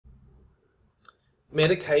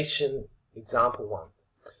medication example 1.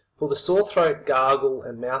 For the sore throat, gargle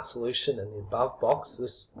and mouth solution in the above box,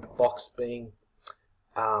 this box being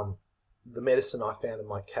the medicine I found in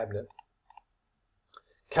my cabinet,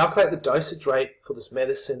 calculate the dosage rate for this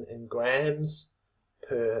medicine in grams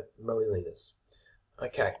per milliliters.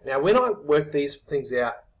 Okay, now when I work these things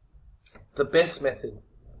out, the best method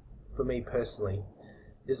for me personally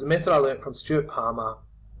is the method I learned from Stuart Palmer,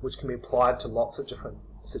 which can be applied to lots of different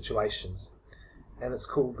situations. And it's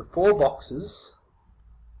called the 4 boxes,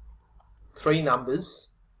 3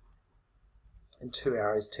 numbers, and 2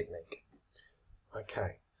 arrows technique.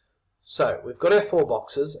 Okay, so we've got our 4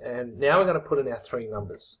 boxes, and now we're going to put in our 3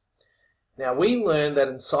 numbers. Now we learned that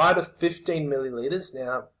inside of 15 milliliters,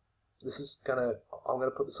 now this is I'm going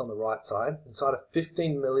to put this on the right side, inside of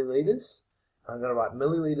 15 milliliters, I'm going to write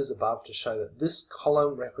milliliters above to show that this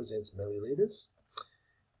column represents milliliters.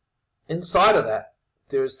 Inside of that,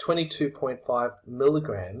 there is 22.5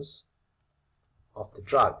 milligrams of the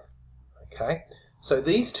drug. Okay, so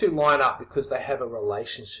these two line up because they have a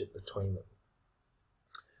relationship between them.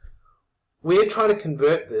 We're trying to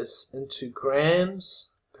convert this into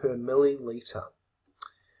grams per milliliter.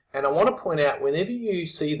 And I want to point out, whenever you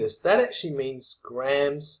see this, that actually means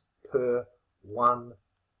grams per 1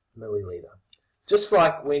 milliliter. Just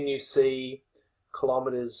like when you see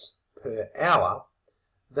kilometers per hour,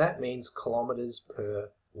 that means kilometers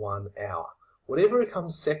per 1 hour. Whatever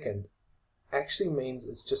comes second actually means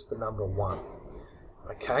it's just the number 1.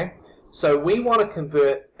 Okay, so we want to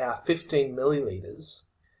convert our 15 milliliters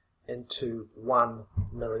into 1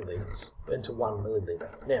 milliliter.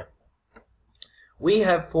 Now, we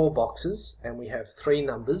have 4 boxes and we have 3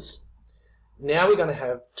 numbers. Now we're going to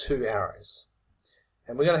have 2 arrows.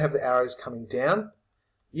 And we're going to have the arrows coming down.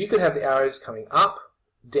 You could have the arrows coming up,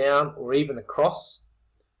 down, or even across.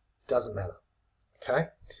 Doesn't matter. Okay?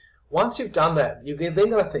 Once you've done that, you're then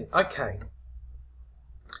going to think, okay,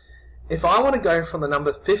 if I want to go from the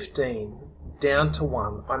number 15 down to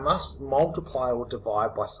 1, I must multiply or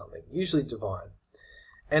divide by something, usually divide.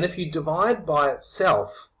 And if you divide by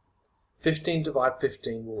itself, 15 divided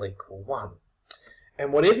 15 will equal 1.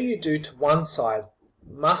 And whatever you do to one side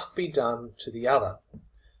must be done to the other.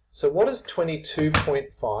 So what is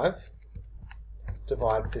 22.5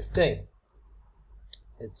 divided 15?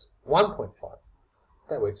 It's 1.5.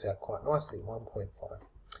 That works out quite nicely, 1.5.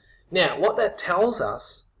 Now, what that tells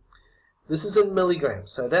us, this is in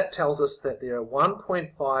milligrams, so that tells us that there are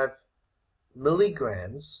 1.5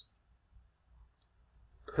 milligrams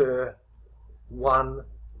per 1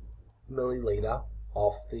 milliliter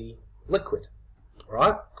of the liquid,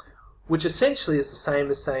 right? Which essentially is the same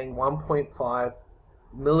as saying 1.5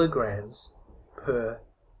 milligrams per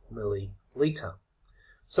milliliter.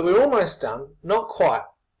 So we're almost done, not quite,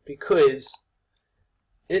 because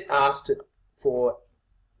it asked it for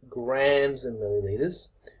grams and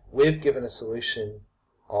milliliters. We've given a solution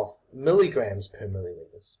of milligrams per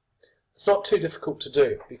milliliters. It's not too difficult to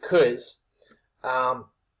do, because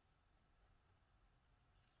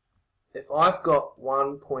if I've got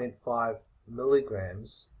 1.5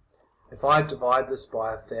 milligrams, if I divide this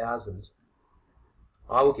by 1,000,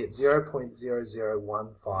 I will get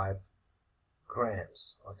 0.0015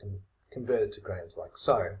 grams. I can convert it to grams like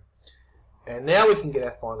so. And now we can get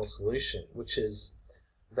our final solution, which is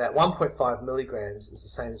that 1.5 milligrams is the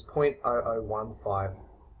same as 0.0015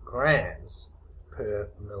 grams per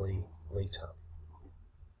milliliter.